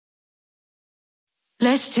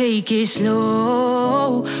Let's take it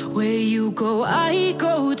slow. Where you go, I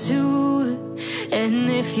go too. And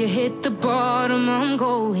if you hit the bottom, I'm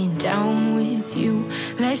going down with you.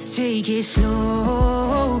 Let's take it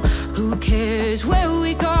slow. Who cares where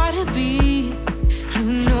we gotta be? You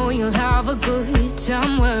know you'll have a good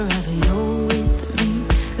time wherever you're with me.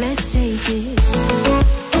 Let's take it slow.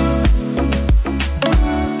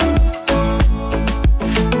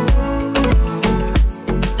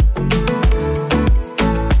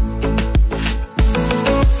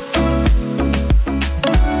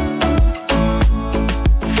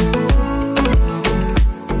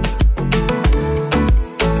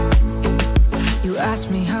 Ask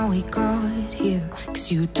me how we got here,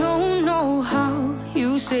 'cause you don't know how.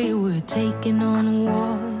 You say we're taking on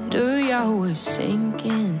water, yeah, we're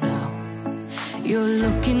sinking now. You're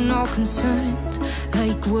looking all concerned,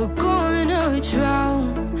 like we're gonna drown.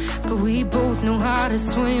 But we both know how to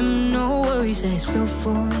swim, no worries as we'll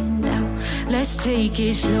fall now. Let's take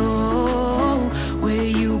it slow. Where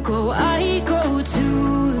you go, I go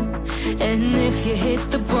too. And if you hit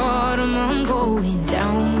the bottom, I'm going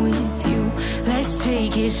down with you. Let's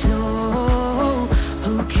take it slow.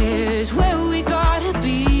 Who cares where we gotta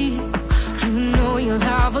be? You know you'll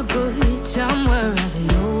have a good time wherever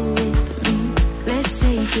you're with me. Let's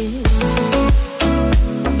take it slow.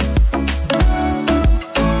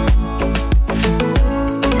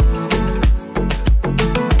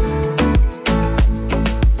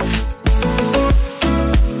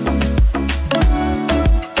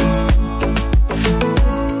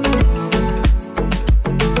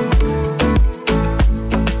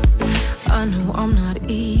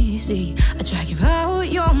 I drag you out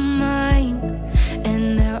your mind,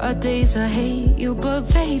 and there are days I hate you, but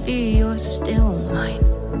baby, you're still mine.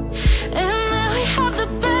 And then we have the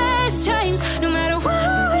best times, no matter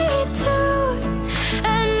what we do.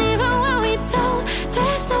 And even when we don't,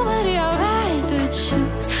 there's nobody I'd rather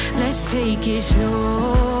choose. Let's take it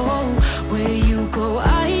slow. Where you go,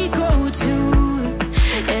 I go too.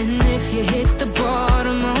 And if you hit the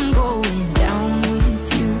bottom, I'm going down with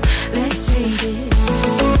you. Let's take it.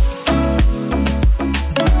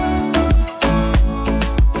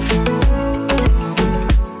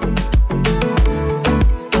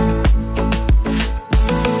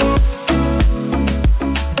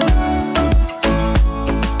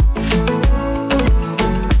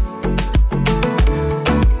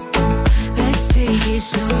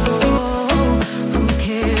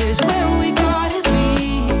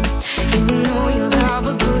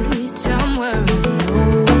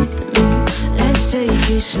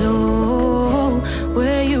 Slow.